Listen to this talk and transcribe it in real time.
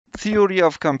Theory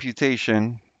of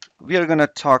computation. We are going to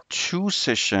talk two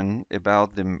sessions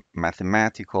about the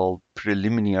mathematical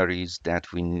preliminaries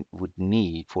that we would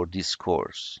need for this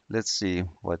course. Let's see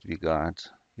what we got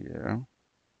here.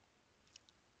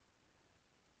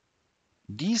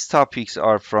 These topics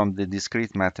are from the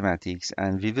discrete mathematics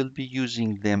and we will be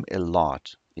using them a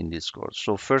lot in this course.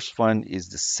 So first one is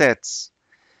the sets,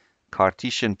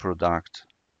 Cartesian product,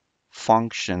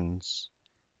 functions,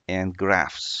 and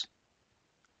graphs.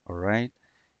 All right.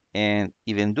 And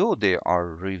even though they are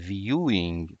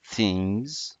reviewing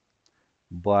things,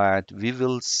 but we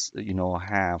will,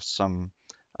 have some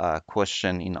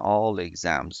question in all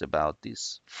exams about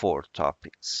these four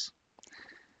topics.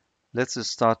 Let's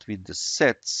start with the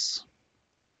sets.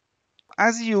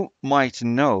 As you might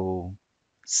know,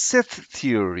 set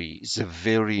theory is a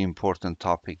very important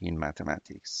topic in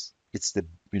mathematics. It's the,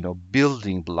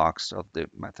 building blocks of the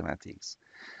mathematics.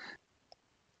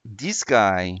 This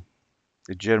guy,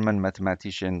 the German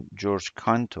mathematician George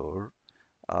Cantor,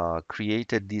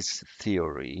 created this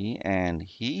theory, and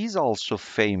he is also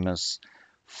famous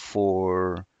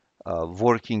for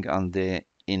working on the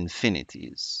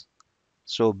infinities.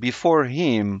 So before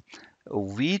him,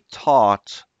 we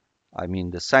taught,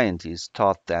 the scientists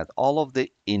taught that all of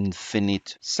the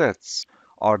infinite sets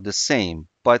are the same,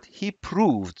 but he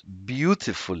proved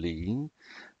beautifully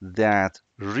that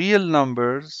real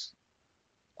numbers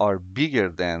are bigger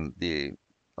than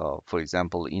for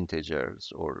example,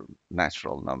 integers or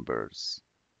natural numbers.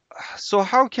 So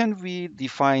how can we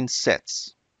define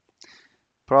sets?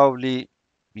 Probably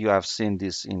you have seen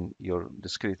this in your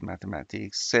discrete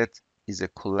mathematics. Set is a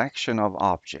collection of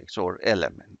objects or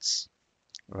elements,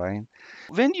 right?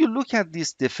 When you look at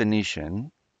this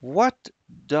definition, what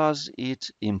does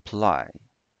it imply?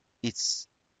 It's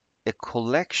a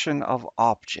collection of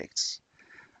objects.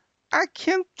 I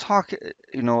can talk, a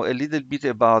little bit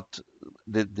about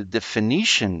the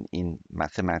definition in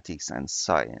mathematics and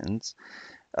science.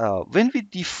 When we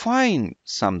define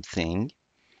something,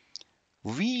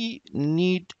 we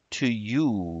need to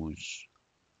use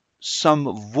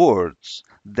some words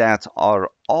that are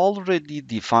already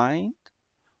defined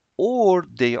or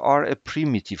they are a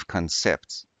primitive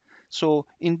concept. So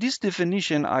in this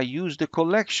definition, I use the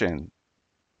collection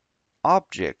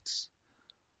objects.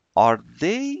 Are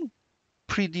they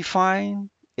predefined?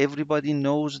 Everybody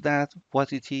knows that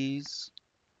what it is?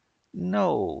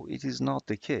 No, it is not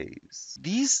the case.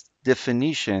 This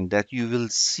definition that you will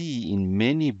see in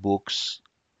many books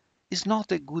is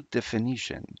not a good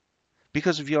definition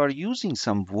because we are using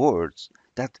some words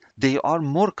that they are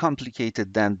more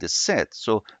complicated than the set.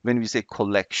 So when we say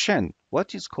collection,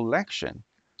 what is collection,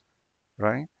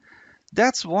 right?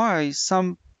 That's why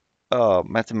some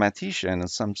mathematicians and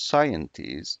some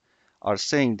scientists are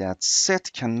saying that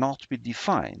set cannot be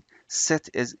defined. Set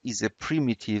is a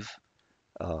primitive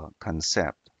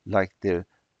concept, like the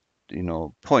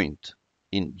point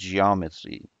in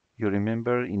geometry. You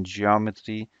remember in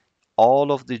geometry,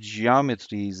 all of the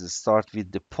geometries start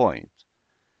with the point,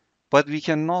 but we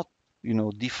cannot,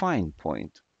 define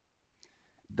point.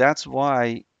 That's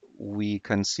why we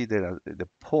consider the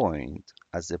point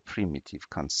as a primitive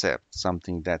concept,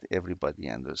 something that everybody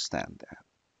understands that.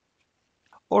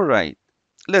 All right,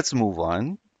 let's move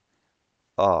on.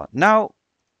 Now,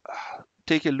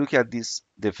 take a look at this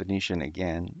definition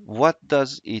again. What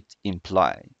does it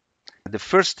imply? The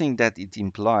first thing that it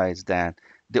implies that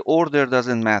the order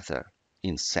doesn't matter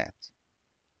in set,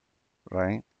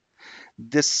 right?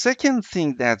 The second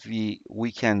thing that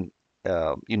we can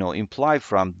imply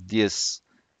from this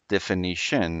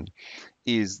definition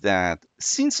is that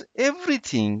since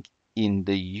everything in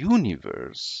the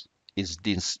universe is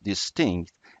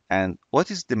distinct, and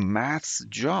what is the math's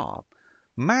job?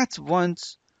 Math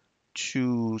wants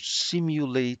to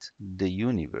simulate the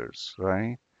universe,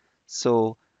 right?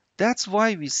 So that's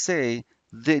why we say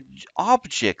the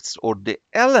objects or the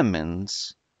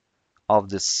elements of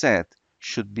the set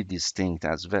should be distinct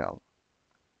as well.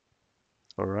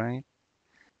 All right.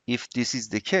 If this is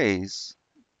the case,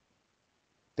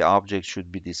 the object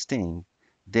should be distinct.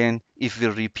 Then if we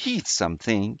repeat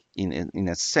something in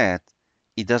a set,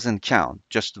 it doesn't count.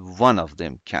 Just one of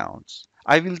them counts.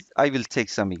 I will take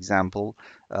some example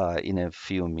in a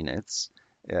few minutes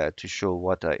to show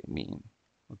what I mean.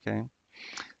 Okay.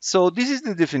 So this is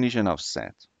the definition of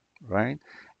set, right?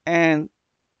 And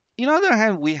in other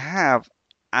hand, we have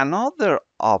another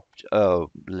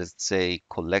let's say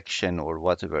collection or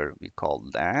whatever we call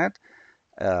that,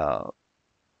 uh,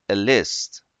 a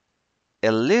list.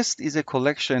 A list is a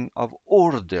collection of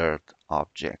ordered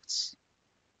objects.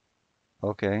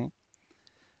 Okay.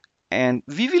 And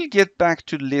we will get back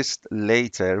to list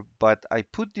later, but I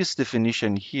put this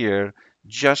definition here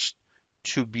just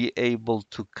to be able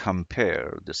to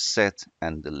compare the set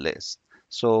and the list.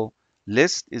 So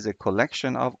list is a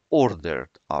collection of ordered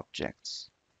objects.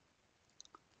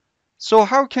 So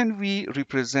how can we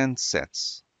represent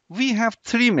sets? We have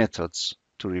three methods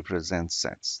to represent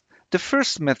sets. The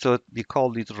first method, we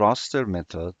call it roster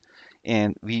method,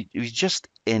 and we just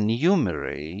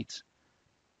enumerate.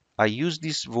 I use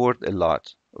this word a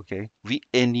lot, okay? We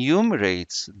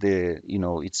enumerate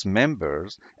its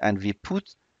members, and we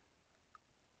put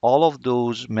all of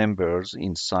those members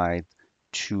inside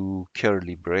two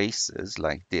curly braces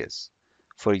like this.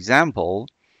 For example,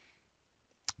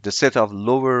 the set of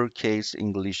lowercase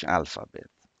English alphabet,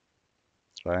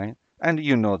 right? And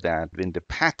you know that when the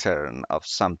pattern of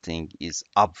something is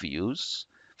obvious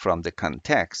from the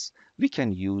context, we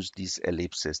can use these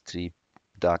ellipses, three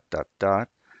dot dot dot,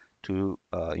 to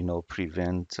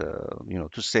prevent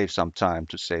to save some time,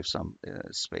 to save some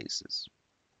spaces.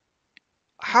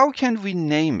 How can we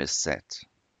name a set?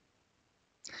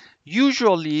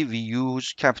 Usually we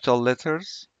use capital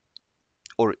letters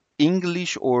or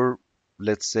English, or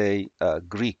let's say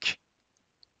Greek.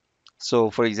 So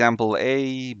for example,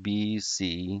 A, B,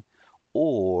 C,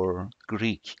 or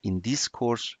Greek. In this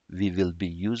course we will be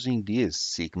using this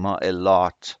sigma a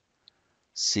lot,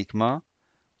 sigma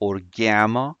or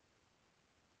gamma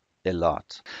a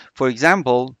lot. For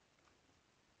example,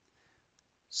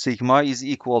 sigma is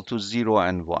equal to 0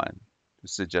 and 1.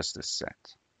 This is just a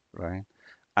set, right?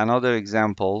 Another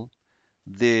example,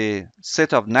 the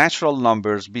set of natural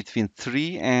numbers between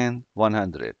 3 and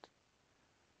 100,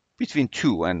 between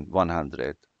 2 and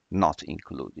 100, not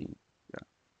including. Yeah.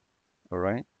 All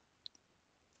right.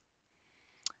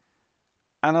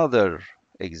 Another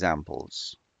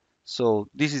examples. So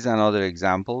this is another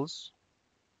examples.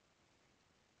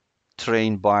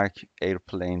 Train, bike,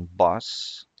 airplane,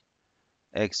 bus,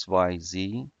 X, Y,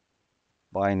 Z,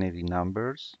 binary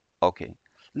numbers. Okay,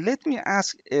 let me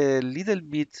ask a little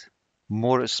bit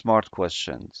more smart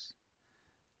questions.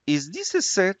 Is this a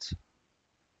set?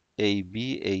 A,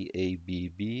 B, A, B,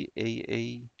 B,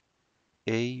 A,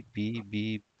 B,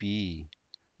 B, B.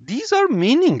 These are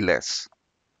meaningless.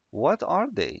 What are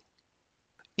they?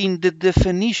 In the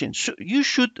definition, you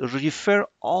should refer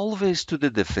always to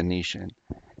the definition.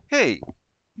 Hey,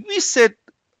 we said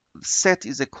set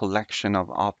is a collection of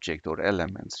object or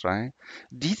elements, right?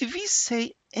 Did we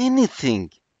say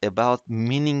anything about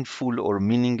meaningful or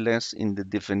meaningless in the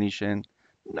definition?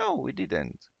 No, we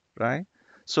didn't, right?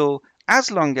 So as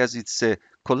long as it's a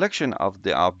collection of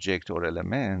the object or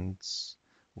elements,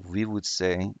 we would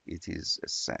say it is a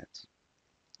set,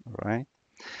 right?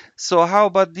 So how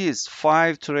about this?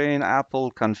 Five train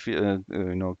apple, California.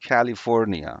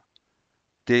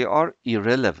 They are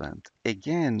irrelevant.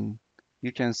 Again,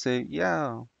 you can say,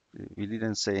 yeah, we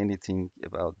didn't say anything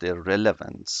about the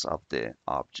relevance of the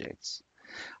objects.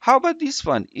 How about this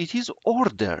one? It is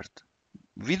ordered.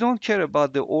 We don't care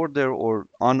about the order or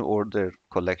unordered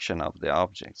collection of the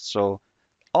objects. So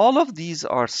all of these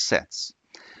are sets.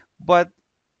 But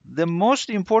the most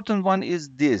important one is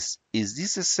this. Is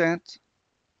this a set?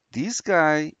 This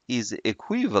guy is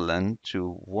equivalent to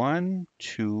 1,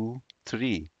 2,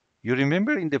 3. You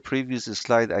remember in the previous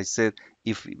slide I said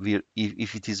if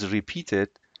it is repeated,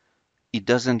 it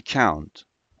doesn't count,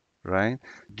 right?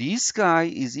 This guy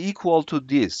is equal to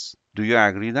this. Do you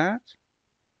agree that?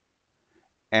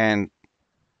 And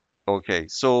okay,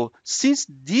 so since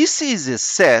this is a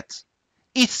set,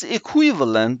 it's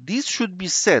equivalent. This should be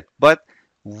set, but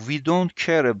we don't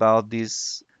care about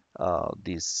these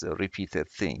repeated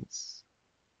things,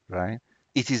 right?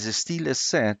 It is still a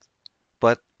set,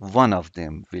 but one of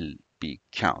them will be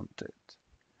counted.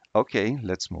 Okay,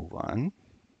 let's move on.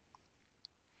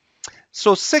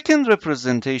 So second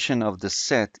representation of the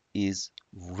set is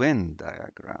Venn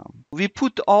diagram. We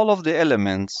put all of the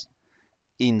elements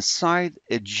inside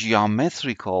a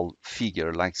geometrical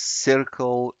figure like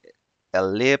circle,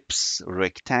 ellipse,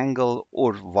 rectangle,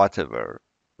 or whatever,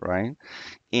 right?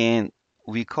 And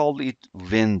we call it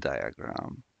Venn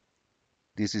diagram.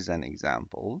 This is an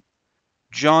example.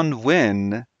 John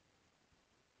Venn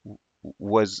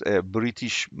was a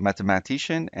British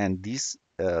mathematician, and this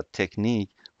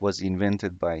technique was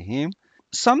invented by him.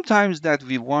 Sometimes that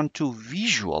we want to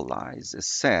visualize a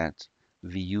set,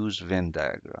 we use Venn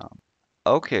diagram.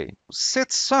 Okay,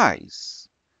 set size.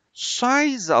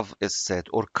 Size of a set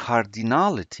or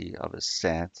cardinality of a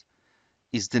set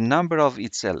is the number of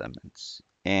its elements,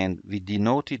 and we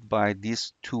denote it by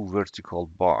these two vertical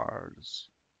bars.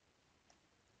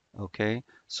 Okay,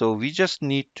 so we just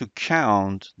need to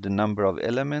count the number of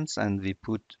elements and we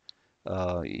put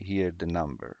here the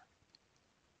number.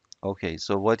 Okay,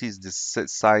 so what is the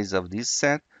size of this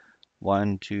set?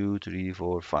 1, 2, 3,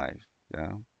 4, 5.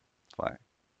 Yeah, 5.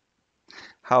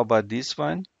 How about this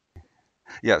one?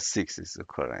 Yeah, 6 is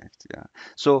correct. Yeah.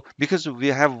 So because we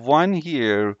have one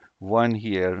here,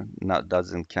 not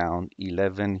doesn't count.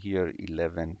 11 here,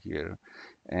 11 here.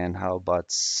 And how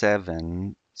about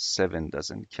 7? 7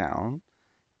 doesn't count.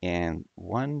 And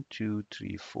 1, 2,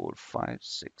 3, 4, 5,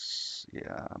 6.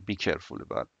 Yeah, be careful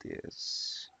about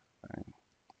this. Right.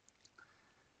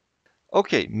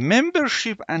 Okay,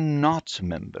 membership and not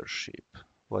membership.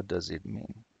 What does it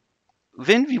mean?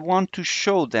 When we want to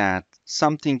show that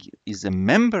something is a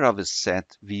member of a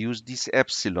set, we use this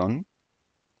epsilon.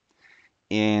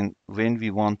 And when we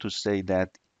want to say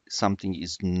that something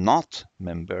is not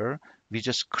member, we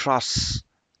just cross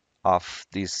off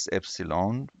this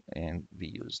epsilon and we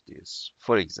use this.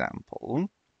 For example,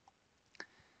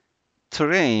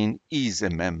 train is a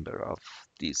member of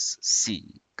this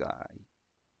C guy,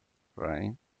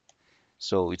 right?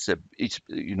 So we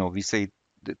say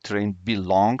the train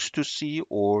belongs to C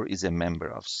or is a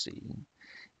member of C.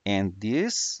 And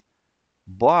this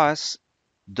bus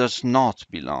does not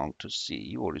belong to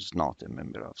C or is not a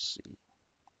member of C.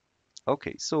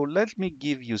 Okay, so let me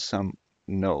give you some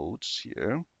notes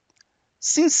here.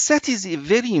 Since set is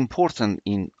very important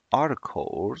in our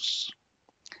course,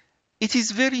 it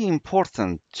is very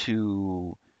important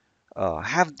to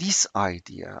have this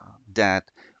idea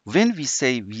that when we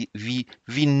say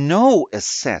we know a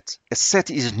set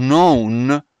is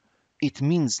known, it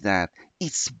means that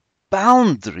its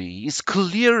boundary is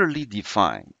clearly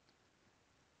defined,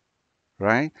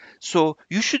 right? So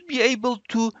you should be able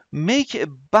to make a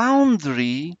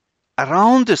boundary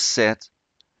around a set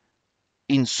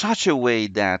in such a way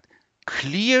that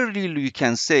clearly you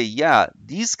can say, yeah,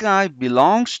 this guy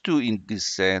belongs to in this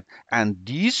set and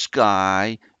this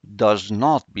guy does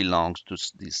not belong to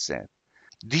this set.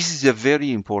 This is a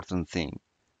very important thing.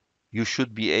 You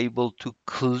should be able to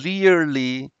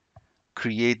clearly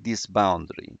create this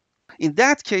boundary. In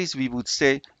that case, we would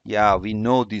say, yeah, we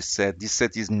know this set. This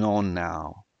set is known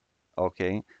now.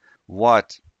 Okay.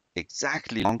 What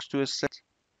exactly belongs to a set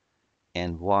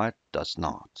and what does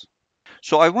not.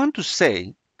 So I want to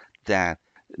say that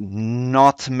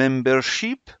not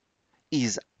membership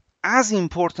is as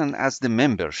important as the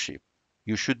membership.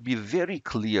 You should be very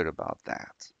clear about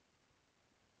that.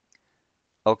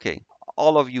 Okay,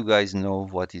 all of you guys know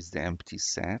what is the empty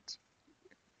set.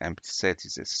 Empty set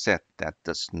is a set that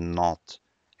does not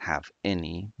have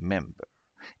any member.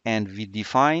 And we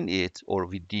define it or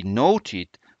we denote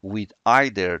it with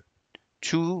either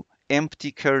two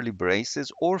empty curly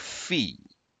braces or phi,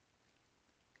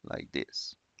 like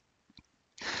this.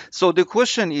 So the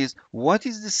question is, what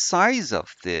is the size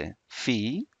of the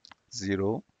phi?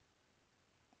 0.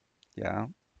 Yeah.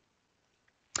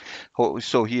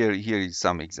 So here is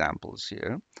some examples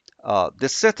here. The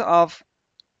set of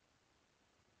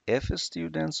F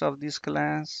students of this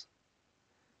class,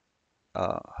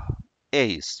 uh,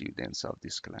 A students of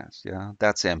this class. Yeah,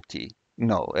 that's empty.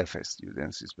 No, F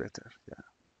students is better.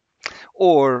 Yeah.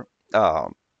 Or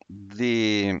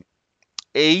the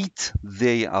 8th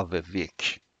day of a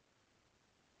week.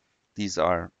 These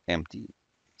are empty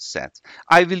sets.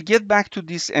 I will get back to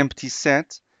this empty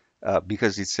set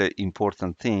because it's an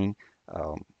important thing,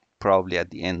 probably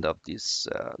at the end of this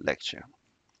lecture.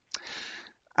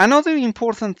 Another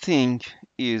important thing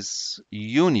is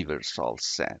universal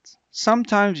set.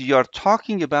 Sometimes you are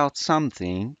talking about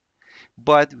something,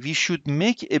 but we should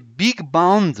make a big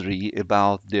boundary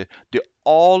about the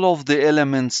all of the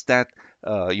elements that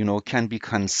can be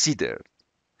considered.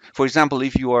 For example,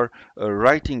 if you are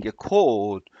writing a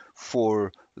code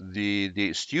for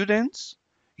the students,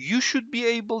 you should be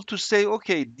able to say,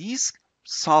 okay, this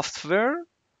software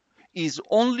is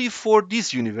only for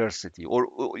this university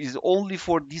or is only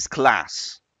for this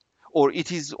class or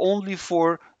it is only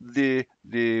for the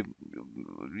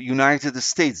United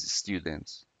States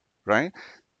students, right?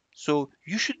 So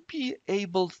you should be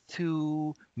able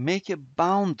to make a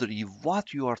boundary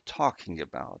what you are talking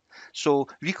about. So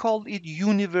we call it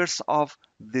universe of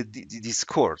this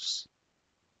course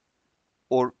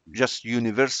or just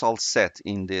universal set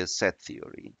in the set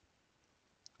theory.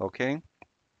 Okay.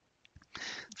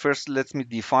 First, let me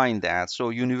define that. So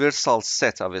universal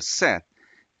set of a set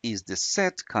is the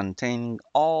set containing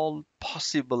all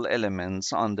possible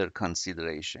elements under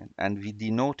consideration, and we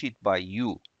denote it by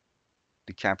U,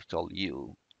 the capital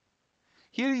U.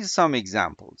 Here is some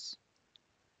examples.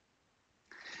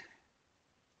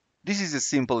 This is a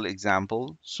simple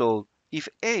example. So if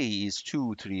A is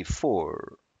 2, 3,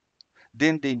 4,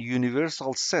 then the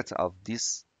universal set of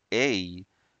this A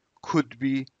could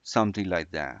be something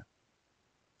like that.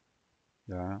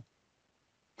 Yeah.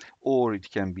 Or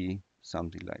it can be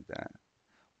something like that.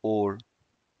 Or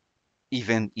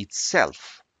even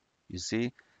itself. You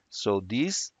see? So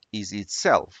this is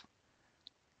itself.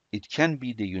 It can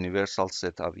be the universal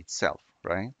set of itself,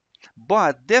 right?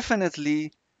 But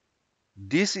definitely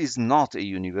this is not a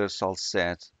universal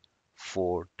set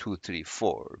for 2, 3,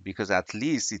 4 because at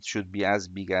least it should be as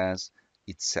big as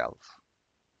itself.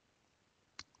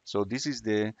 So this is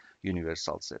the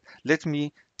universal set. Let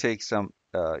me take some,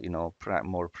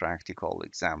 more practical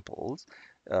examples.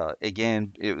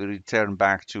 Again, return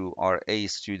back to our A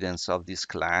students of this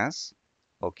class.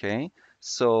 Okay,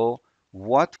 so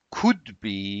what could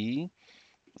be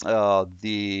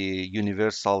the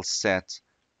universal set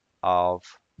of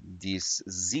this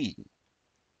Z?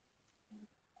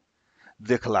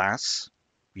 The class,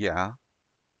 yeah.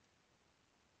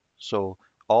 So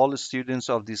all students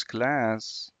of this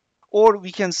class, or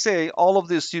we can say all of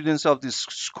the students of this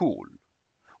school,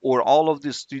 or all of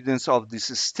the students of this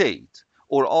state,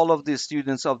 or all of the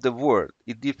students of the world.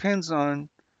 It depends on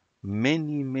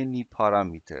many, many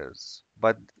parameters.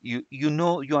 But you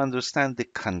understand the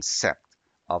concept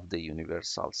of the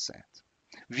universal set.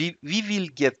 We will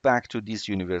get back to this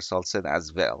universal set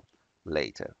as well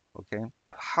later, okay?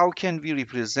 How can we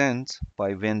represent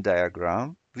by Venn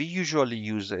diagram? We usually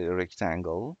use a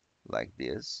rectangle like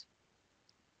this.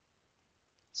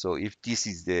 So if this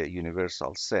is the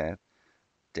universal set,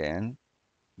 then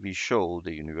we show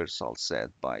the universal set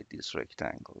by this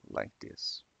rectangle like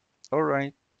this. All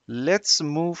right, let's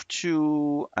move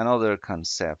to another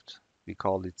concept. We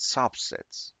call it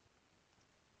subsets.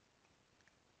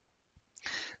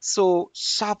 So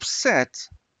subset,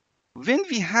 when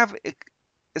we have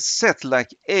a set like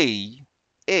A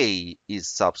is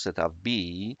subset of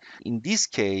B. In this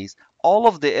case, all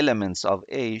of the elements of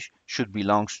A should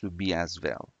belong to B as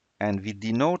well. And we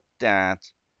denote that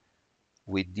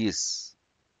with this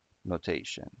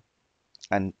notation.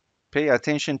 And pay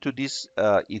attention to this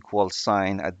equal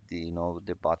sign at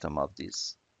the bottom of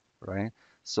this, right?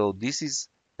 So this is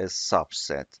a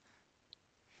subset.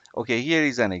 Okay, here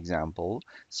is an example.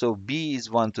 So B is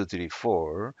 1, 2, 3,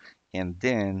 4, and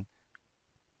then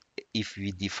if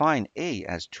we define A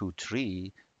as 2,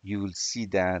 3, you will see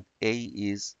that A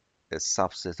is a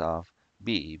subset of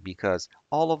B because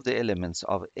all of the elements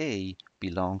of A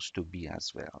belongs to B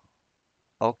as well.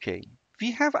 Okay,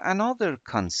 we have another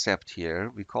concept here.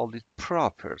 We call it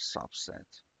proper subset.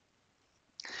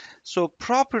 So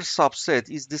proper subset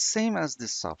is the same as the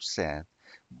subset,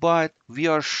 but we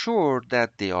are sure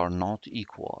that they are not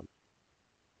equal.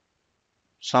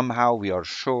 Somehow we are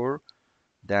sure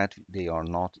that they are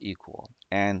not equal.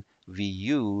 And we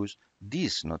use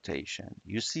this notation.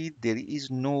 You see, there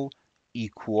is no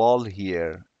equal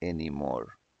here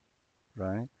anymore,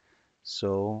 right?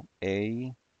 So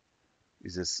A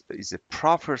is a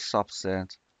proper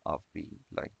subset of B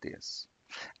like this.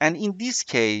 And in this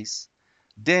case,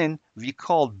 then we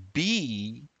call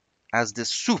B as the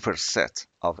superset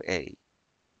of A.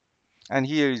 And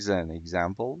here is an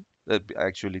example.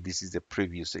 Actually, this is the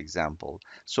previous example.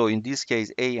 So in this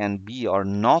case, A and B are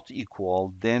not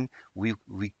equal. Then we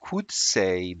could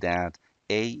say that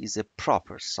A is a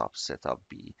proper subset of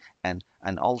B. And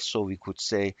also we could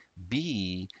say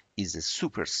B is a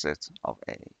superset of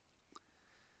A.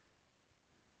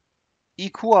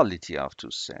 Equality of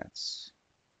two sets.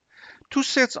 Two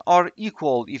sets are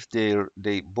equal if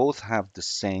they both have the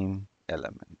same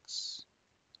elements.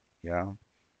 Yeah.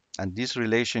 And this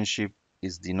relationship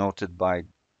is denoted by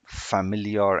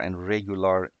familiar and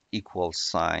regular equal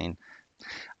sign.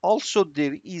 Also,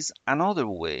 there is another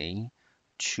way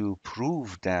to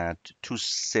prove that two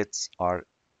sets are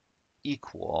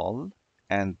equal,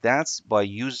 and that's by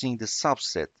using the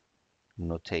subset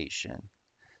notation.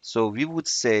 So we would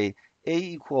say A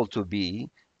equal to B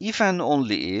if and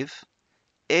only if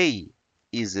A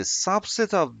is a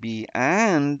subset of B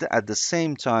and at the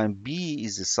same time B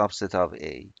is a subset of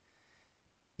A.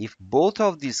 If both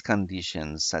of these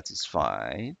conditions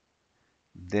satisfied,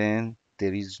 then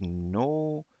there is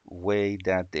no way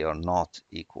that they are not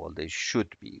equal. They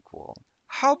should be equal.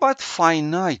 How about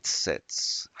finite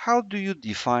sets? How do you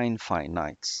define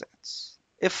finite sets?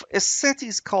 If a set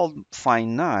is called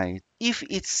finite, if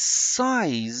its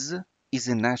size is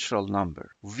a natural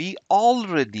number, we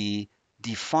already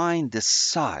define the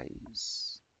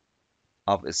size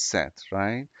of a set,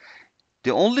 right?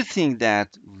 The only thing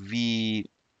that we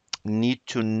need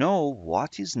to know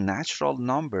what is natural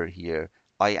number here.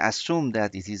 I assume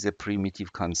that it is a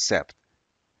primitive concept.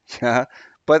 Yeah,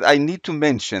 But I need to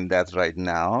mention that right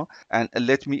now. And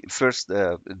let me first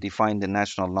define the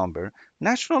natural number.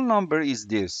 Natural number is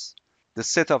this. The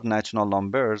set of natural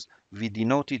numbers, we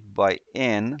denote it by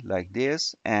n like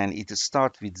this, and it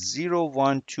starts with 0,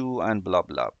 1, 2, and blah,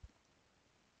 blah.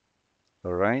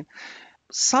 All right.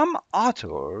 Some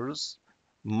authors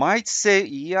might say,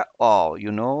 yeah, oh,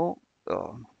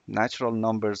 natural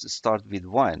numbers start with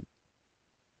 1.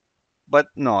 But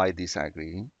no, I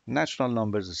disagree. Natural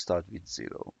numbers start with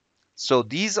 0. So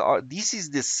this is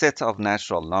the set of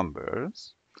natural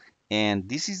numbers, and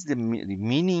this is the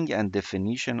meaning and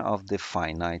definition of the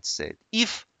finite set.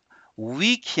 If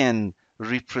we can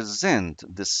represent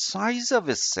the size of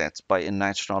a set by a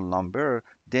natural number,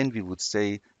 then we would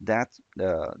say that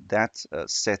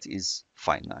set is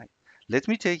finite. Let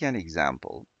me take an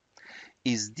example.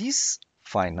 Is this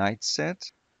finite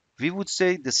set? We would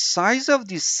say the size of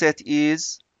this set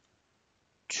is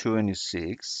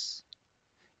 26,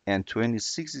 and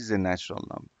 26 is a natural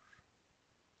number.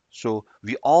 So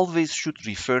we always should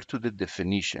refer to the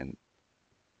definition,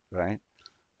 right?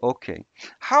 Okay.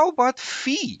 How about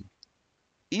phi?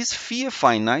 Is phi a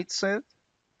finite set?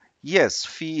 Yes,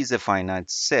 phi is a finite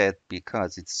set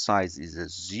because its size is a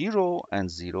 0 and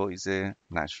 0 is a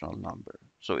natural number.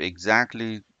 So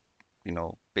exactly,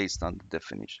 based on the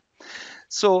definition.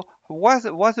 So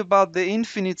what about the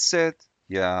infinite set?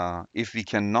 Yeah, if we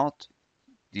cannot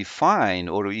define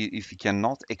or if we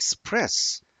cannot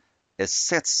express a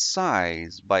set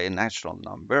size by a natural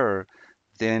number,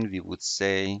 then we would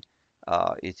say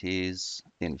it is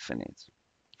infinite.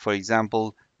 For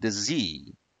example, the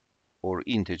z or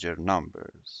integer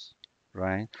numbers,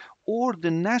 right? Or the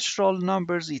natural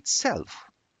numbers itself,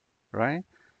 right?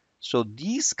 So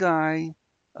this guy,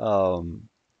 um,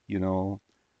 you know,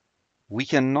 we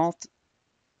cannot,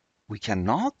 we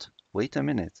cannot, wait a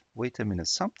minute,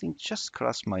 something just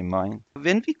crossed my mind.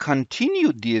 When we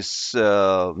continue these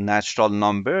natural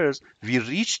numbers, we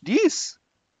reach this,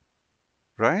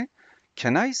 right?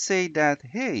 Can I say that,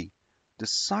 hey, the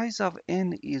size of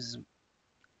n is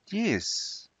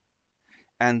this,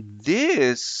 and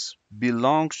this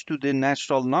belongs to the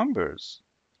natural numbers.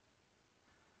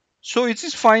 So it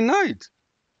is finite.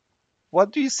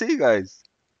 What do you say, guys?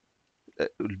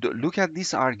 Look at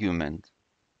this argument.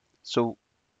 So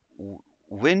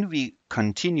when we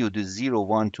continue the 0,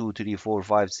 1, 2, 3, 4,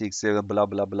 5, 6, 7, blah,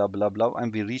 blah, blah, blah, blah,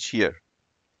 and we reach here,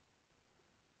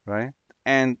 right?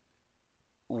 And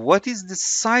what is the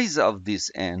size of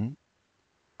this n?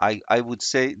 I would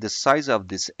say the size of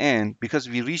this n, because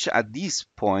we reach at this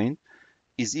point,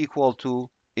 is equal to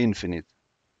infinite.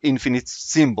 Infinite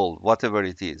symbol, whatever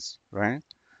it is, right?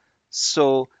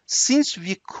 So since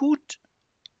we could,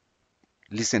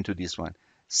 listen to this one,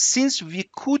 since we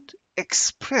could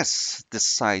express the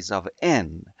size of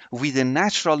n with a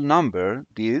natural number,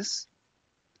 this,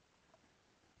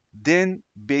 then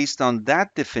based on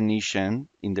that definition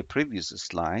in the previous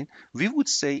slide, we would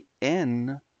say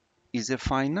n is a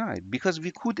finite because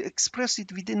we could express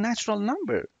it with a natural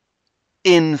number.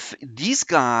 In this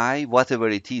guy, whatever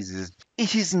it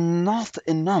is not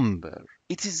a number.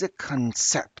 It is a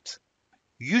concept.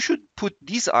 You should put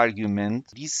this argument,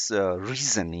 this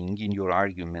reasoning in your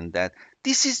argument that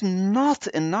this is not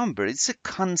a number, it's a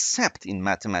concept in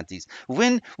mathematics.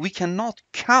 When we cannot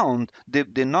count,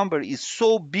 the number is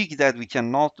so big that we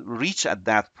cannot reach at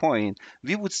that point,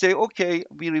 we would say, okay,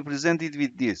 we represent it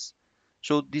with this.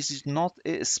 So this is not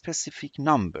a specific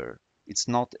number, it's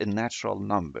not a natural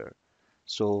number.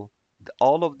 So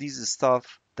all of this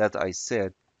stuff that I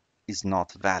said is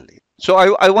not valid. So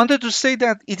I wanted to say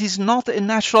that it is not a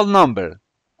natural number.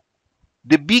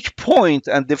 The big point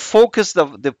and the focus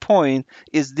of the point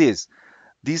is this.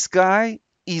 This guy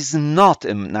is not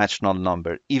a natural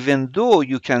number, even though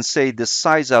you can say the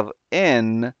size of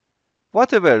n,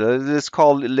 whatever, let's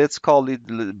call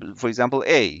it, for example,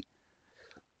 a.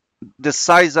 The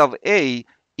size of a,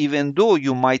 even though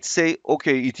you might say,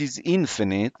 okay, it is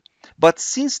infinite, but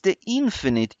since the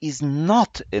infinite is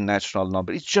not a natural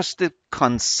number, it's just a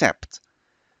concept.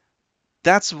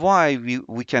 That's why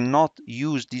we cannot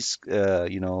use this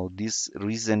this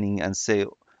reasoning and say,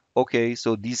 okay,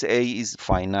 so this a is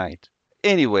finite.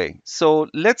 Anyway, so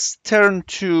let's turn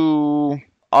to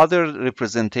other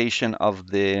representation of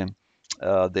the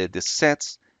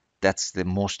sets. That's the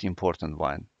most important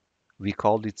one. We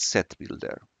call it set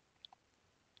builder,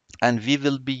 and we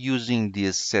will be using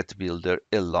this set builder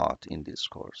a lot in this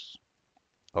course.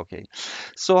 Okay,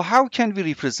 so how can we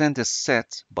represent a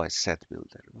set by set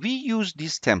builder? We use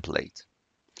this template.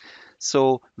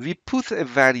 So we put a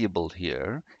variable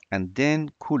here and then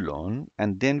colon,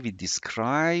 and then we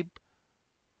describe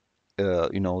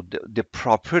the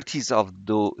properties of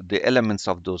the elements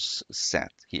of those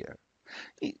set here.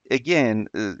 Again,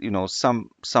 some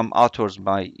authors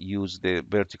might use the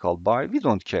vertical bar. We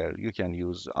don't care. You can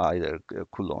use either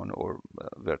colon or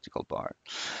vertical bar.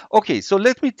 Okay, so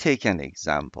let me take an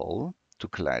example to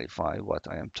clarify what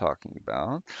I am talking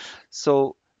about.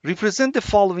 So represent the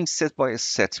following set by a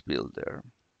set builder.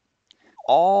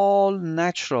 All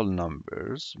natural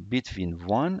numbers between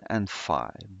 1 and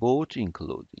 5, both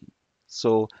including.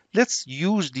 So let's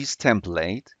use this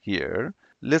template here.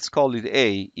 Let's call it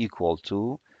A equal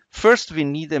to, first we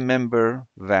need a member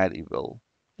variable.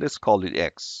 Let's call it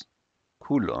X,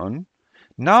 colon.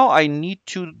 Now I need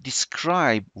to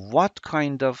describe what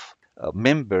kind of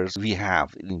members we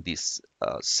have in this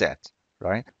set,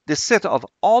 right? The set of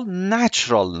all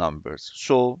natural numbers.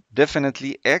 So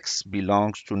definitely X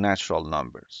belongs to natural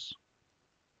numbers.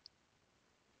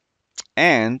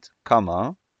 And,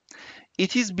 comma,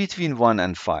 it is between 1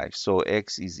 and 5. So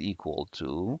X is equal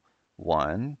to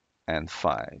 1 and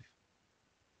 5.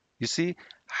 You see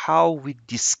how we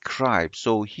describe.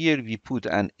 So here we put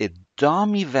a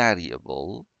dummy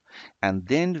variable, and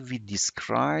then we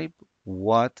describe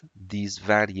what these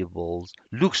variables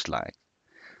looks like.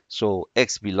 So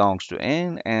X belongs to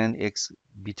N and X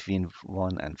between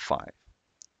 1 and 5.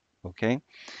 Okay.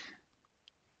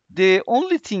 The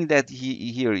only thing that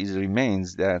here is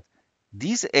remains that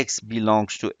this X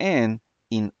belongs to N.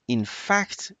 In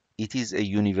fact, it is a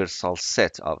universal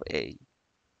set of A.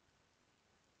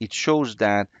 It shows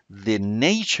that the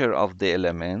nature of the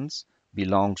elements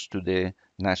belongs to the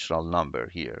natural number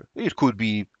here. It could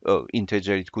be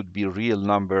integer, it could be real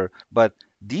number, but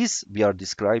this we are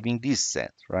describing this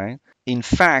set, right? In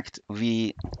fact,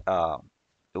 we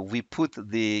put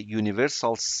the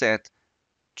universal set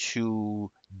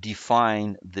to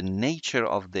define the nature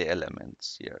of the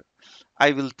elements here.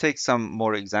 I will take some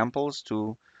more examples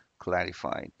to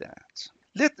clarify that.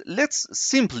 Let's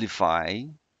simplify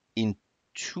in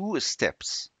two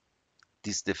steps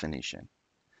this definition.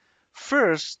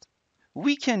 First,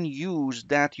 we can use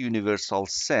that universal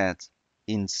set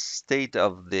instead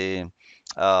of the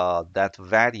that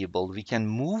variable. We can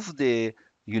move the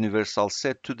universal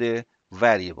set to the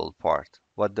variable part.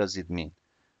 What does it mean?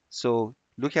 So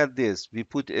look at this. We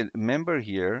put a member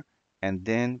here, and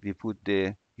then we put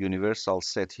the universal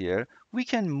set here. We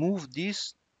can move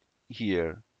this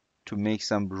here to make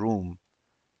some room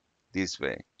this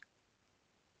way.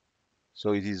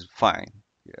 So it is fine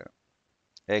here.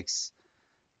 X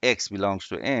belongs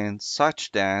to N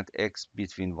such that X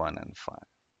between 1 and 5.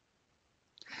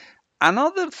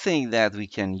 Another thing that we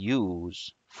can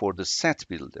use for the set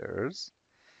builders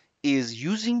is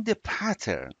using the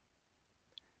pattern.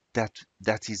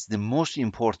 That is the most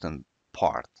important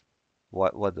part.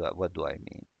 What do I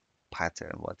mean?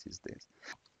 Pattern, what is this?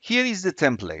 Here is the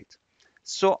template.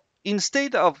 So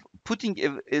instead of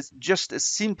putting just a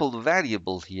simple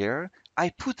variable here, I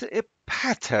put a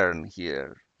pattern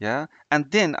here, yeah?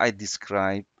 And then I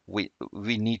describe, we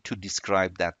need to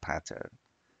describe that pattern.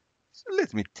 So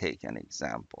let me take an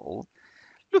example.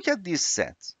 Look at this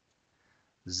set.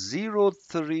 0,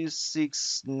 3,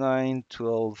 6, 9,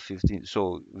 12, 15.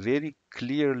 So very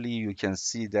clearly you can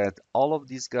see that all of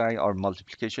these guys are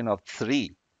multiplication of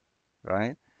 3,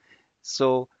 right?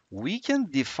 So we can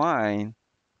define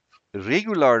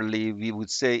regularly, we would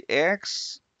say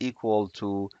x equal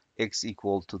to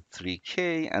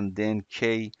 3k, and then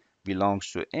k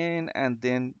belongs to n, and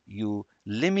then you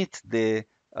limit the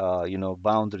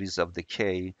boundaries of the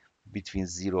k between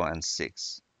 0 and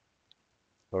 6.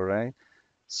 All right.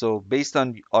 So based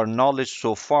on our knowledge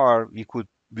so far, we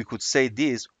could say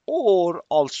this, or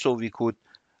also we could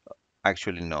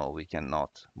actually no, we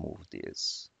cannot move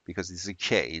this because it's a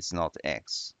k, it's not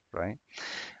x, right?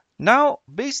 Now,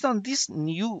 based on this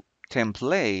new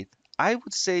template, I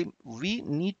would say we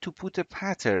need to put a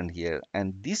pattern here,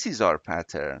 and this is our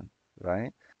pattern,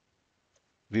 right?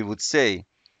 We would say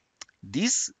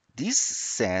this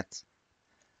set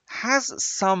has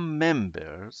some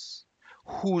members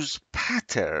whose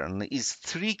pattern is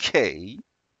 3k,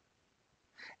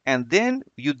 and then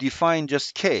you define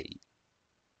just k,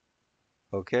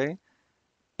 okay?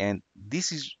 And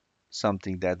this is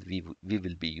something that we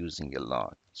will be using a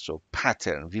lot. So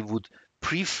pattern, we would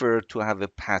prefer to have a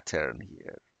pattern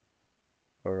here.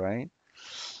 All right.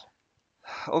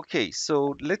 Okay,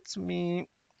 so let me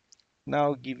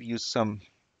now give you some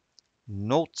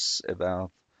notes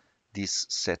about this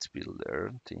set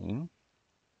builder thing.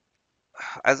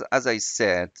 As I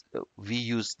said, we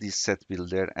use this set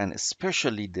builder, and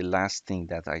especially the last thing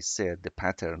that I said, the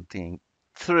pattern thing,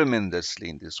 tremendously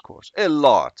in this course. A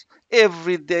lot.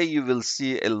 Every day you will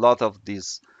see a lot of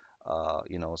these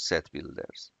set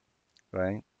builders,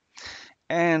 right?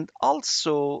 And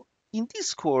also in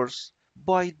this course,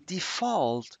 by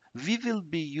default, we will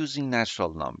be using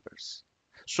natural numbers.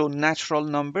 So natural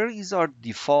number is our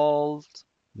default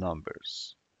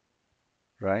numbers,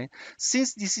 right?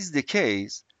 Since this is the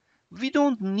case, we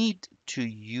don't need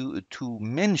to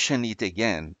mention it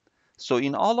again. So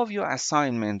in all of your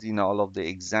assignments, in all of the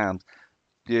exams,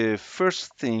 the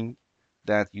first thing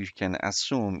that you can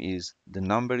assume is the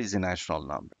number is a natural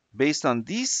number. Based on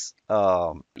this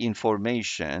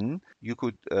information, you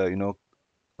could,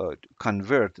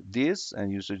 convert this,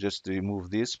 and you should just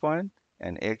remove this point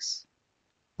and x.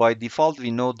 By default, we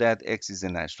know that x is a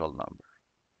natural number,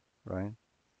 right?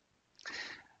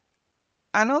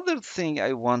 Another thing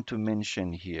I want to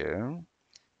mention here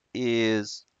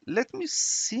is let me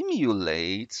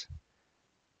simulate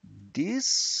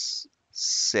this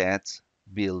set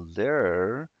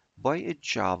builder by a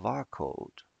Java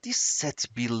code. This set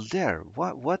builder,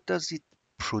 what does it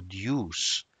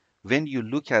produce? When you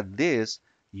look at this,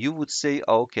 you would say,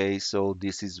 okay, so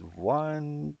this is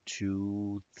 1,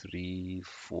 2, 3,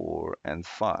 4, and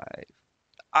 5.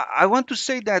 I want to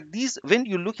say that this, when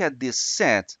you look at this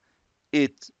set,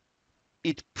 it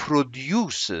it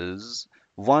produces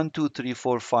 1, 2, 3,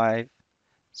 4, 5.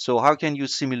 So how can you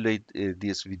simulate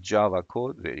this with Java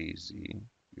code? Very easy.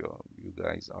 You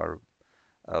guys are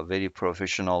very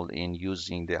professional in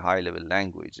using the high level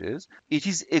languages. It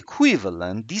is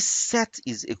equivalent, this set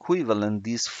is equivalent,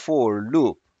 this for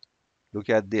loop. Look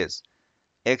at this.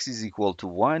 X is equal to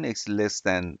 1, x less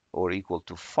than or equal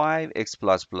to 5, x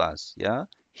plus plus, yeah?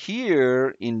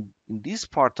 Here in this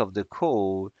part of the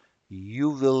code, you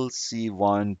will see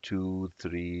 1, 2,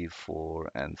 3,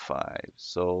 4, and 5.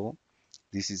 So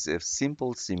this is a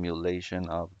simple simulation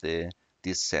of the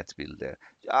this set builder.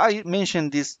 I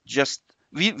mentioned this just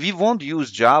we won't use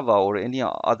Java or any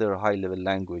other high level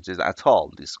languages at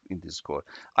all this in this course.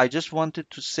 I just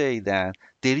wanted to say that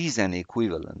there is an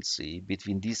equivalency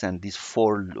between this and this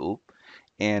for loop.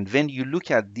 And when you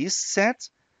look at this set,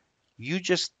 you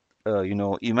just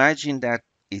imagine that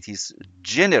it is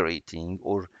generating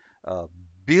or uh,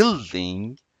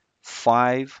 building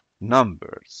 5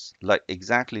 numbers like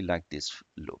exactly like this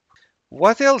loop.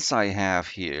 What else I have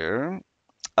here?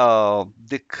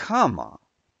 The comma.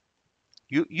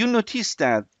 You notice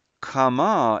that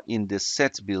comma in the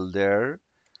set builder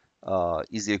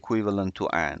is equivalent to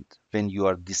and. When you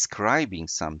are describing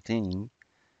something,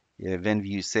 when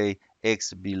you say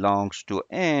x belongs to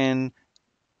n,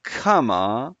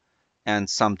 comma, and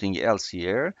something else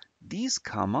here, this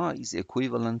comma is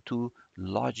equivalent to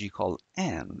logical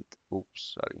and.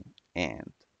 Oops, sorry,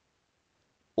 and.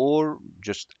 Or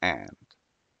just and,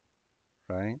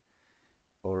 right?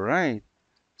 All right.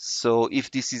 So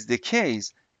if this is the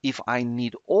case, if I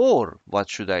need or, what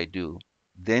should I do?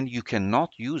 Then you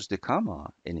cannot use the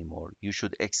comma anymore. You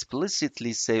should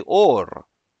explicitly say or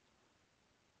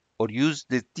use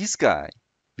this guy,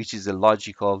 which is a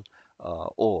logical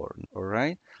or. All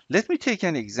right. Let me take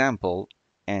an example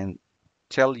and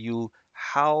tell you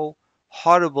how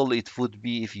horrible it would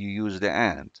be if you use the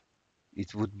and.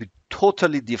 It would be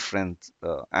totally different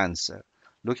answer.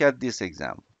 Look at this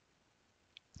example.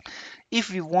 If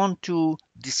we want to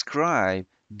describe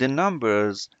the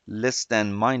numbers less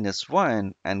than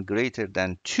 -1 and greater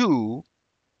than 2,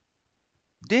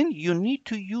 then you need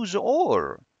to use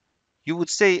or. You would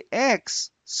say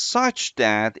x such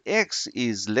that x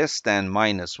is less than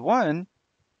 -1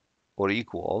 or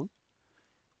equal,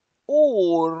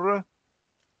 or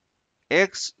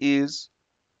x is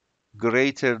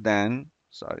greater than,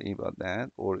 sorry about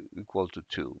that, or equal to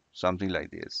 2, something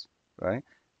like this, right?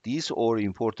 These are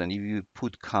important. If you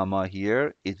put comma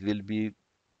here, it will be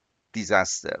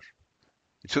disaster.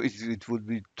 So it would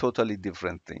be totally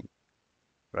different thing,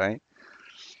 right?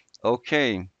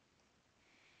 Okay,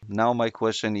 now my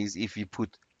question is if we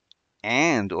put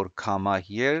and or comma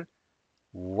here,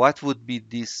 what would be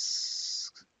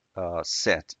this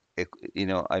set?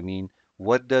 I mean,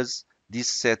 what does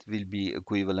this set will be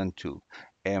equivalent to?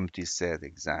 Empty set,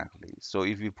 exactly. So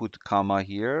if we put comma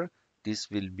here, this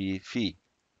will be phi,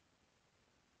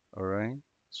 all right?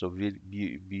 So we'll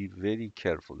be very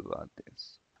careful about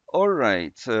this. All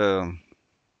right,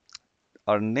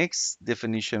 our next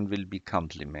definition will be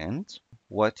complement.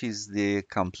 What is the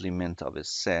complement of a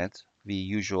set? We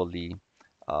usually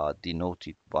denote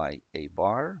it by a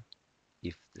bar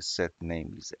if the set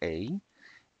name is A,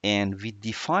 and we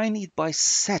define it by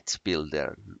set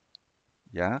builder.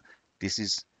 Yeah, this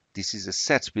is this is a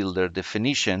set builder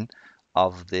definition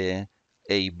of the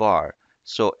A bar.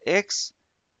 So x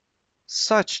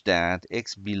such that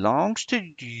x belongs to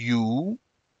u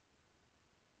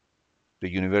the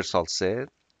universal set,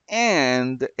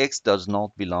 and X does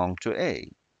not belong to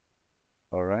A.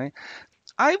 All right.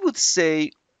 I would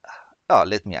say, oh,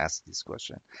 let me ask this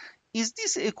question. Is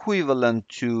this equivalent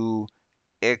to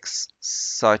X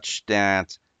such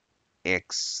that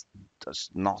X does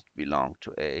not belong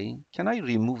to A? Can I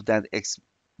remove that X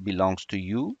belongs to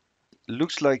U?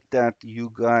 Looks like that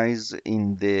you guys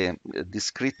in the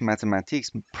discrete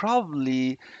mathematics,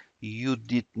 probably you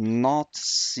did not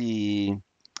see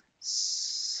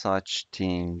such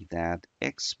thing that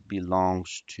X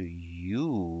belongs to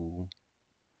U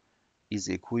is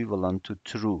equivalent to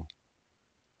true.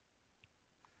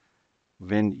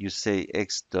 When you say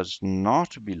X does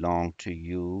not belong to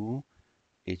U,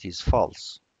 it is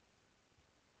false.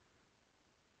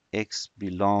 X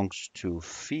belongs to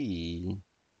phi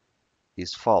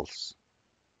is false,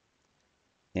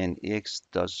 and X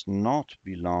does not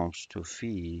belongs to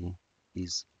phi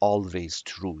is always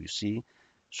true, you see.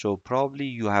 So probably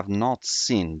you have not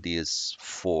seen these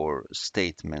four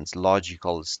statements,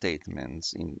 logical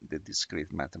statements in the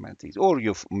discrete mathematics, or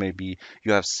maybe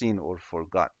you have seen or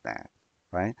forgot that,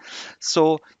 right?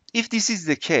 So if this is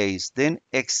the case, then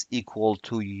X equal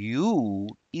to U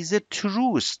is a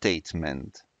true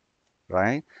statement,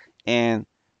 right? And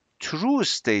true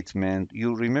statement,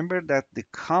 you remember that the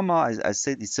comma, as I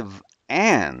said, it's a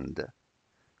and.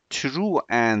 True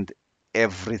and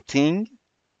everything,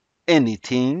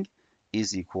 anything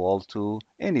is equal to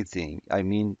anything. I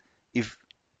mean, if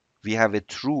we have a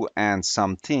true and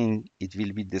something, it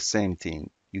will be the same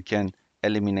thing. You can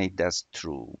eliminate that's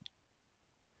true.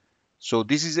 So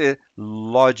this is a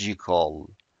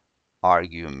logical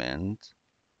argument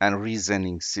and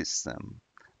reasoning system.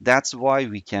 That's why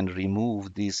we can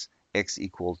remove this X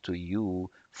equal to U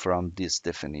from this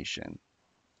definition.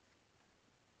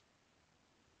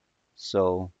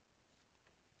 So,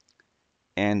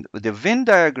 and the Venn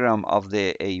diagram of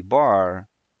the A bar,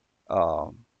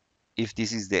 if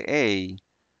this is the A,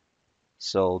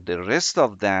 so the rest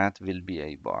of that will be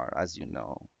A bar, as you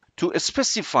know. To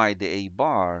specify the A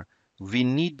bar, we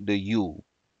need the U.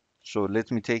 So let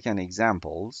me take an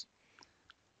examples.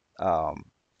 Um,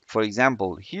 for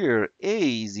example, here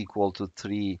A is equal to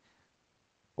 3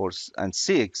 and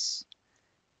 6,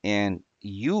 and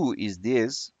U is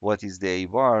this, what is the A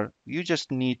bar? You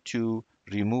just need to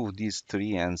remove these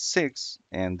 3 and 6,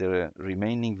 and the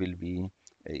remaining will be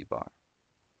A bar.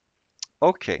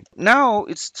 Okay, now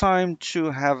it's time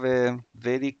to have a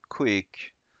very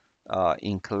quick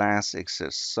in-class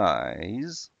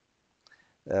exercise.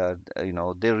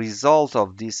 The result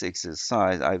of this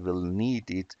exercise, I will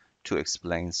need it to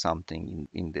explain something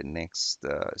in the next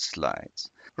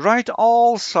slides. Write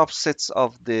all subsets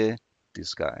of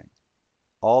this guy,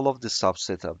 all of the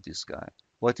subset of this guy.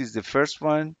 What is the first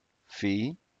one?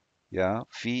 Phi. Yeah,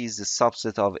 phi is the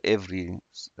subset of every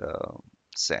uh,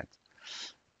 set.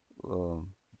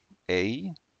 Um,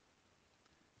 A,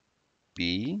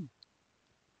 B,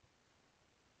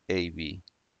 AB.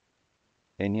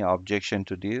 Any objection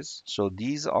to this? So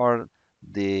these are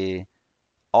the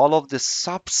all of the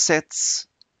subsets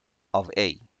of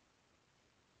A.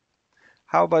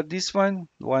 How about this one?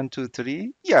 1, 2,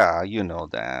 3. Yeah, you know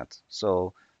that.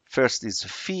 So first is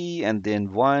phi, and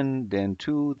then 1, then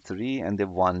 2, 3, and then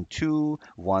 1, 2,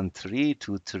 1, 3,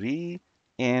 2, 3,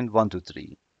 and 1, 2,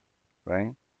 3,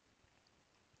 right?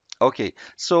 Okay,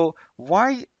 so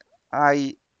why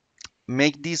I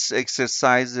make these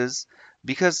exercises?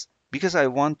 Because I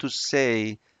want to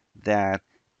say that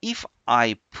if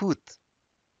I put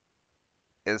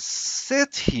a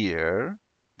set here,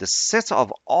 the set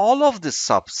of all of the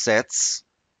subsets,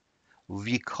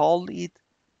 we call it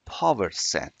power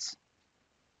set.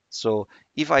 So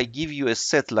if I give you a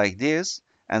set like this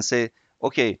and say,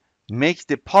 okay, make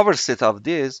the power set of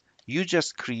this, you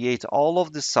just create all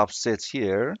of the subsets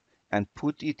here and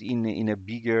put it in a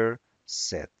bigger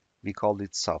set. We call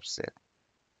it subset.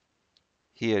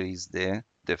 Here is the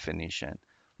definition.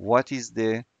 What is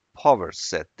the power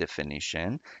set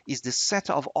definition? Is the set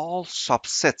of all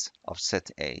subsets of set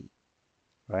A,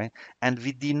 right? And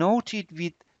we denote it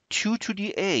with 2 to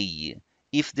the A.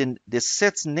 If the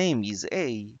set's name is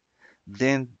A,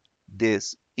 then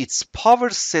its power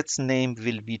set's name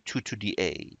will be 2 to the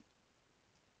A.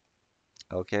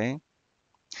 Okay?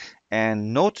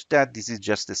 And note that this is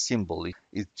just a symbol.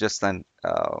 It's just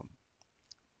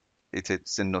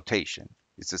it's a notation.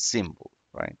 It's a symbol,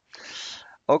 right?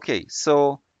 Okay,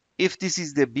 so if this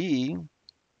is the B,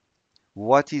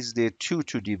 what is the 2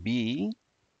 to the B,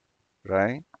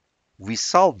 right? We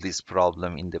solved this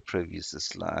problem in the previous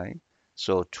slide.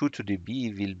 So 2 to the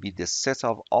B will be the set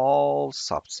of all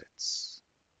subsets.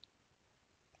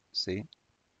 See?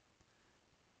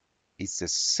 It's a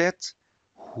set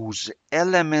whose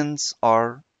elements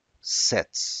are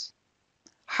sets.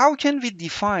 How can we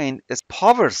define a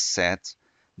power set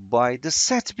by the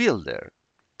set builder?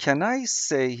 Can I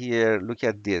say here, look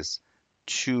at this,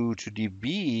 2 to the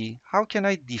b, how can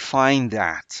I define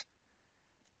that?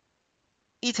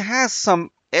 It has some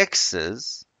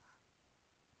x's,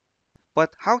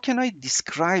 but how can I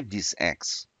describe this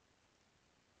x?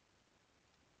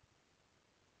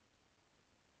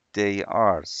 They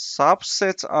are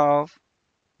subsets of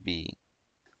b.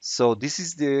 So this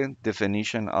is the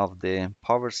definition of the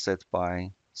power set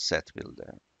by set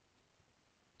builder.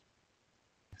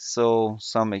 So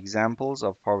some examples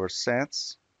of power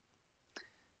sets,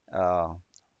 uh,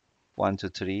 1 to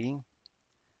 3.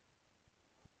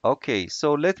 Okay,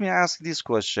 so let me ask this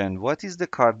question. What is the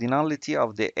cardinality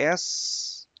of the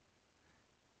S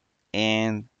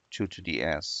and 2 to the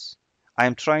S?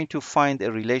 I'm trying to find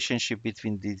a relationship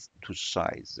between these two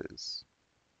sizes.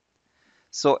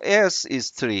 So S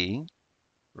is 3,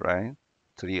 right?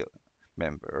 3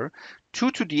 member.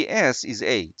 2 to the S is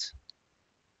 8,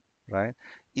 right?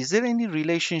 Is there any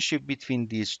relationship between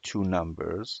these two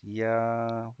numbers?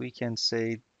 Yeah, we can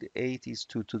say the 8 is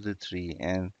 2 to the 3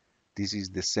 and this is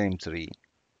the same 3.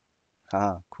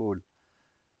 Ah, cool,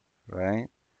 right?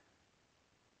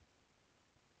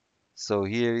 So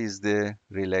here is the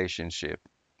relationship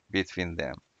between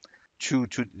them. 2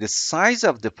 to the size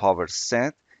of the power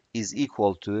set is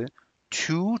equal to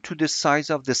 2 to the size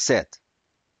of the set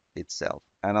itself.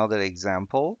 Another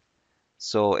example,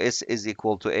 so S is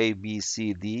equal to A, B,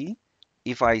 C, D.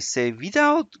 If I say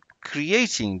without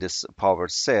creating this power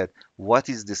set, what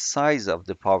is the size of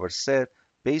the power set?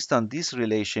 Based on this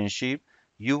relationship,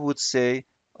 you would say,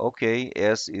 okay,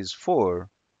 S is 4,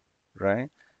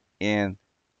 right? And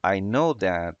I know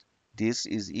that this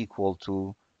is equal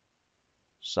to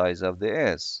size of the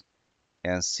S.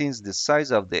 And since the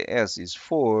size of the S is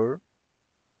 4,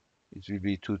 it will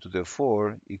be 2 to the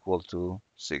 4 equal to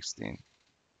 16.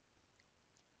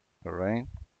 All right.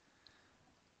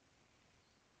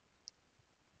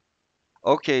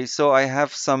 Okay, so I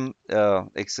have some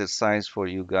exercise for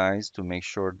you guys to make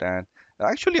sure that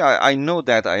actually I know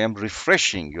that I am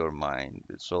refreshing your mind.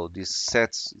 So this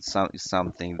sets is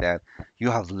something that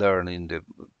you have learned in the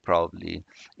probably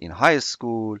in high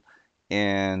school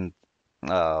and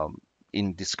um,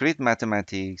 in discrete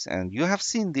mathematics, and you have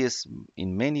seen this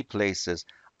in many places.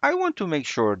 I want to make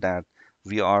sure that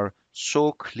we are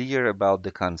so clear about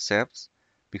the concepts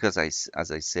because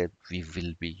as I said, we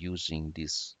will be using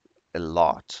this a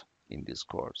lot in this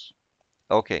course.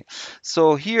 Okay,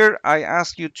 so here I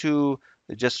ask you to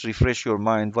just refresh your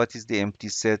mind. What is the empty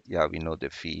set? Yeah, we know the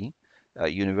phi.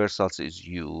 Universals is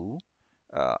U.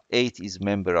 8 is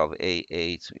member of A,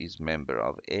 8 is member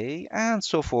of A, and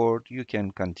so forth. You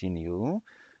can continue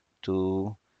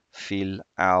to fill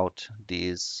out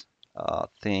these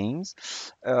things.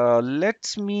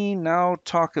 Let me now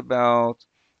talk about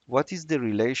what is the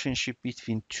relationship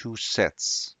between two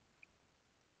sets.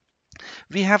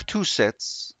 We have two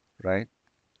sets, right?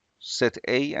 Set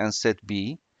A and set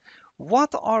B.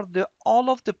 What are the all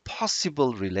of the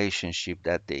possible relationship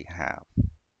that they have?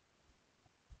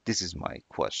 This is my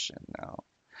question now.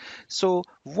 So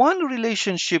one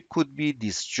relationship could be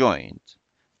disjoint.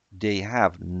 They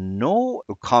have no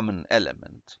common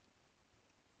element.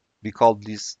 We call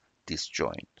this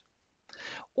disjoint.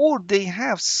 Or they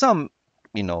have some,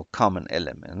 common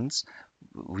elements.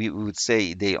 We would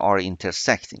say they are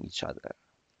intersecting each other.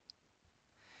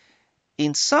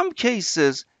 In some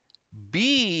cases,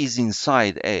 B is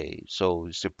inside A, so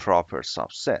it's a proper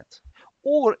subset.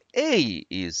 Or A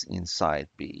is inside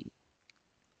B,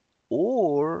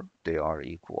 or they are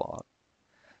equal.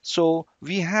 So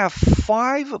we have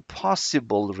 5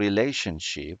 possible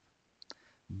relationship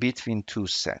between two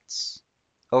sets.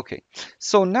 Okay,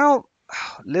 so now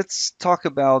let's talk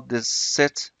about the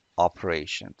set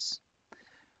operations.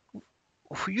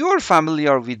 You're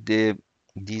familiar with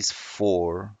these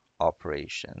 4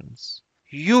 operations.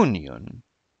 Union.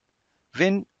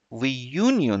 When we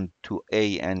union to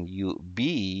A and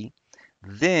B,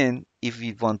 then if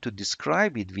we want to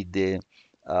describe it with the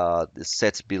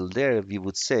set builder, we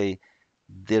would say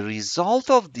the result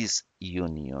of this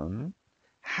union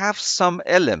have some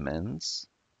elements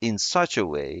in such a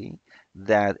way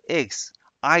that X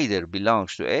either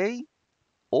belongs to A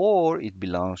or it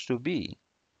belongs to B.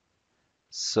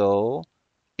 So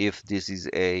if this is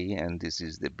A and this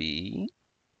is the B,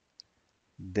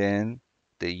 then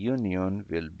the union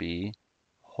will be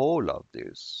whole of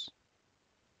this.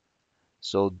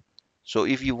 So, so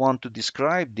if you want to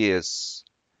describe this,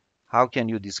 How can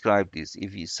you describe this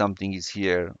if something is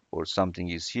here or something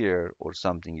is here or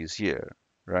something is here,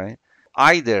 right?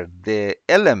 Either the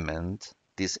element,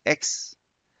 this X,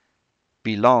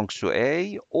 belongs to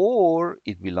A or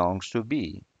it belongs to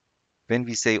B. When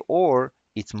we say or,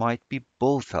 it might be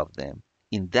both of them.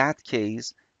 In that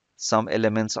case, some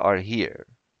elements are here,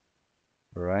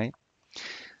 right?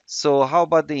 So how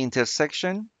about the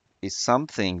intersection? Is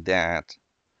something that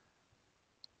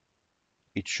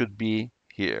it should be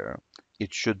here.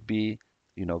 It should be,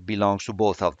 belongs to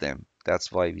both of them.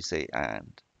 That's why we say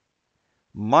and.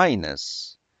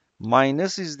 Minus.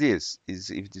 Minus is this, is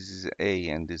if this is A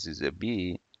and this is a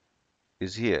B,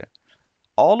 is here.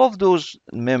 All of those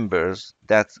members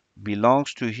that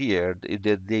belongs to here,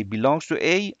 they belongs to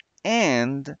A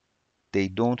and they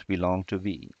don't belong to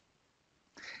B.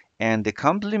 And the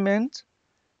complement,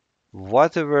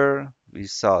 whatever we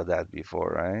saw that before,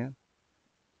 right?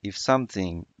 If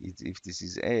something, if this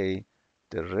is A,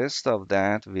 the rest of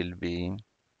that will be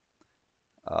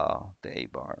the A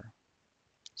bar.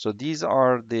 So these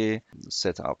are the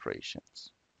set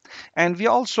operations. And we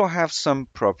also have some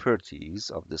properties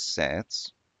of the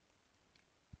sets.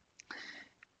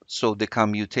 So the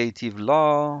commutative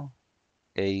law,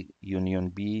 A union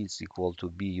B is equal to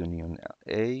B union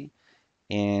A.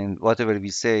 And whatever we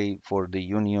say for the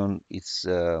union, it's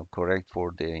correct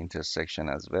for the intersection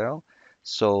as well.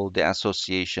 So the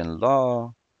association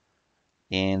law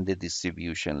and the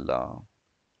distribution law.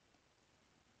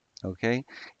 Okay.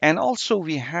 And also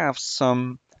we have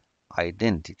some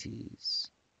identities.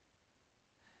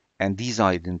 And these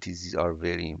identities are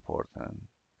very important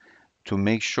to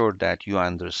make sure that you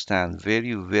understand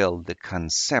very well the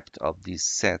concept of these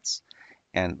sets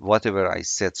and whatever I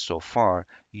said so far,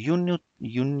 you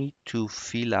need to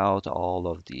fill out all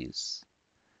of these.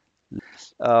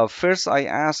 First, I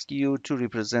ask you to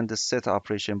represent the set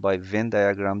operation by Venn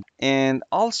diagram. And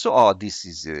also, oh, this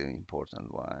is an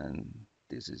important one.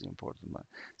 This is important one.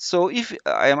 So if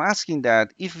I am asking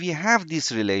that if we have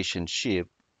this relationship,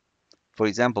 for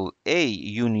example, A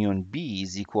union B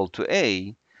is equal to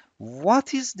A,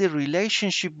 what is the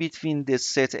relationship between the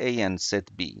set A and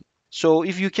set B? So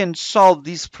if you can solve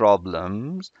these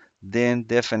problems, then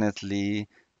definitely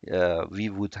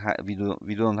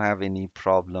we don't have any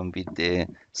problem with the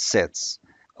sets.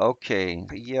 Okay,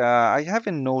 yeah, I have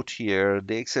a note here.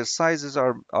 The exercises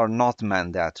are not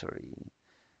mandatory.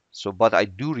 So, but I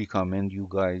do recommend you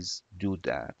guys do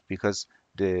that because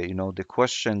the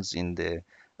questions in the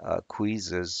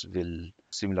quizzes will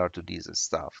similar to this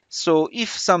stuff. So if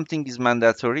something is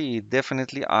mandatory,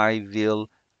 definitely I will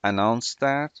announce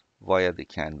that via the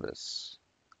canvas.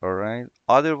 All right.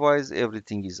 Otherwise,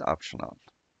 everything is optional.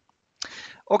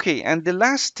 Okay, and the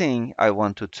last thing I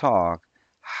want to talk,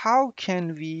 how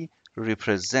can we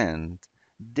represent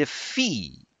the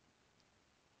phi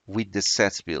with the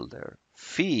set builder?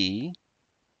 Phi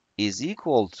is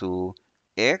equal to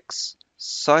x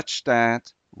such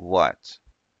that what?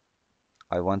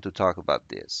 I want to talk about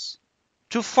this.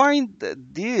 To find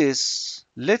this,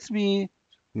 let me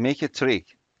make a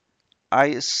trick.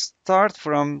 I start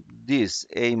from this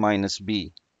a minus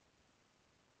b.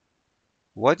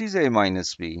 What is a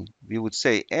minus b? We would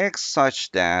say x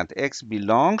such that x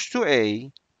belongs to a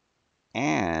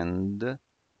and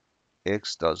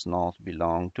x does not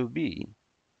belong to b.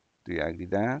 Do you agree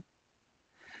that?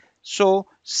 So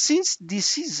since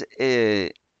this is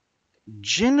a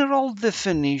general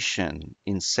definition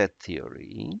in set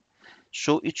theory,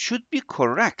 so it should be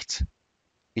correct.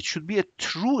 It should be a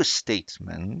true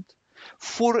statement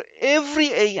for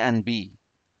every A and B,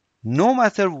 no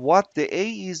matter what the A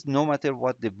is, no matter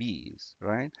what the B is,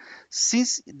 right?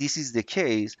 Since this is the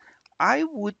case, I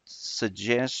would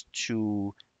suggest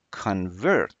to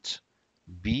convert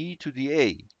B to the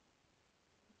A.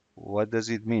 What does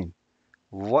it mean?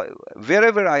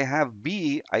 Wherever I have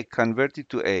B, I convert it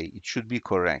to A. It should be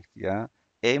correct, yeah?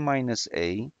 A minus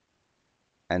A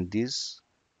and this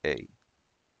A.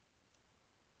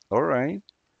 All right.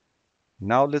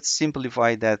 Now let's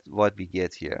simplify that what we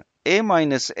get here. A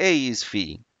minus A is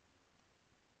phi,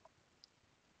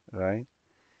 right?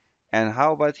 And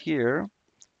how about here?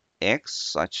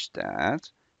 X such that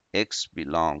X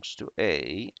belongs to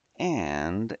A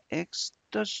and X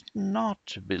does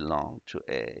not belong to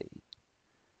A.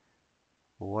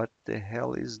 What the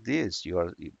hell is this?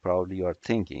 You probably are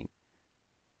thinking.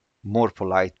 More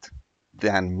polite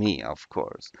than me, of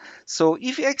course. So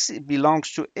if X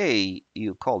belongs to A,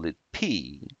 you call it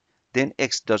P, then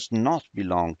X does not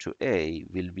belong to A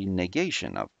will be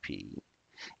negation of P.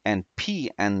 And P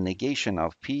and negation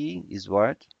of P is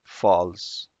what?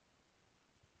 False.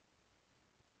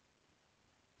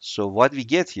 So what we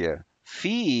get here?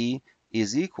 phi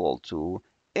is equal to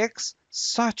x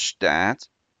such that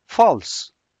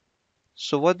false.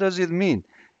 So what does it mean?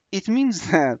 It means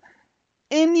that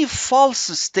any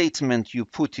false statement you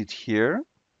put it here,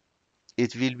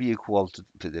 it will be equal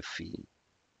to the phi.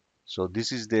 So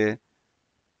this is the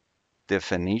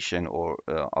definition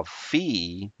of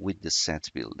phi with the set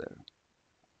builder.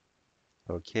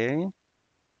 Okay,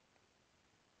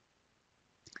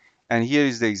 and here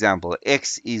is the example.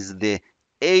 X is the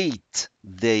eighth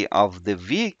day of the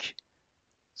week.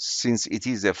 Since it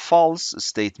is a false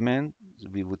statement,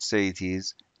 we would say it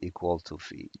is equal to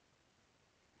phi.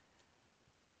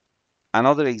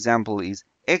 Another example is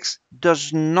X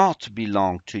does not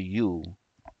belong to you.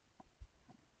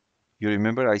 You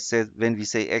remember I said when we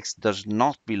say X does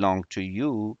not belong to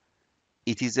you,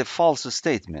 it is a false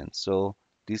statement. So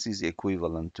this is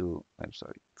equivalent to, I'm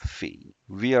sorry, phi.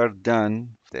 We are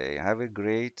done. They have a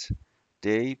great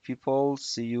day, people.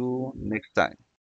 See you next time.